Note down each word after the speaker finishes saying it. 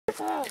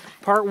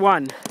Part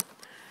 1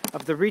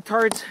 of the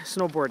retards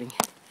snowboarding.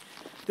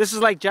 This is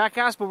like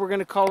Jackass, but we're going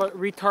to call it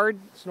retard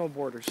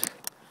snowboarders.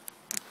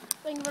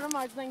 Thank you very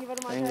much. Thank you very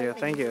much. Thank you.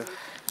 Thank you.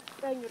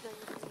 Thank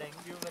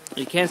you.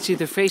 You can't see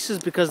their faces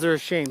because they're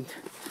ashamed.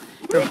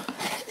 Here.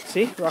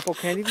 See, Rocco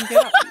can't even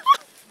get up.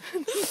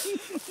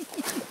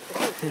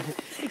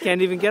 He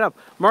can't even get up.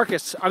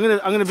 Marcus, I'm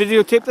gonna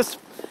videotape this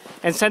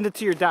and send it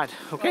to your dad.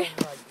 Okay? Oh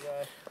my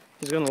God.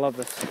 He's gonna love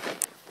this.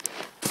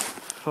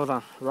 Hold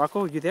on,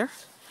 Rocco, you there?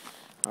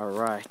 All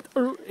right.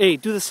 Hey,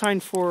 do the sign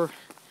for.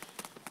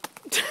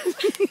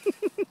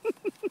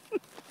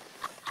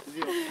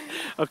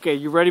 Okay,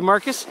 you ready,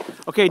 Marcus?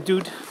 Okay,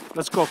 dude,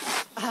 let's go.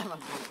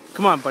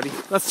 Come on, buddy.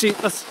 Let's see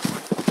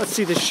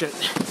this shit.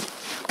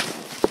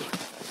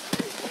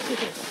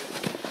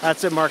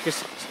 That's it,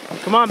 Marcus.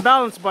 Come on,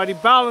 balance, buddy.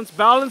 Balance,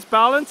 balance,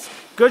 balance.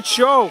 Good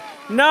show.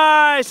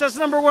 Nice. That's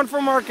number 1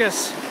 for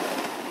Marcus.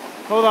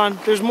 Hold on.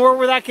 There's more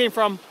where that came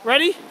from.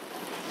 Ready?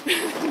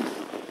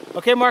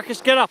 Okay,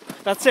 Marcus, get up.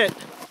 That's it.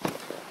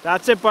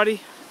 That's it,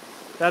 buddy.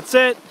 That's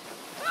it.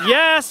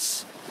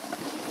 Yes.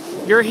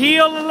 You're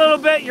healed a little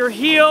bit. You're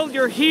healed.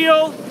 You're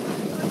healed.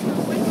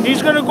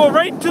 He's going to go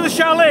right into the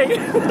chalet.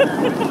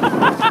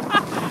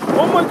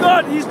 Oh my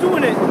God, he's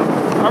doing it.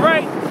 All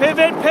right,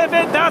 pivot,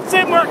 pivot. That's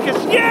it, Marcus.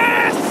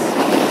 Yes!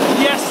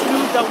 Yes,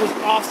 dude, that was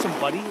awesome,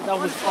 buddy. That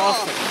was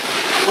awesome.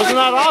 Wasn't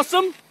that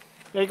awesome?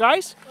 Hey,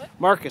 guys?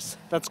 Marcus,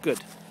 that's good.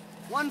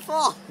 One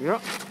fall.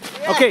 Yeah.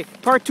 Okay,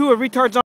 part 2 of retards on.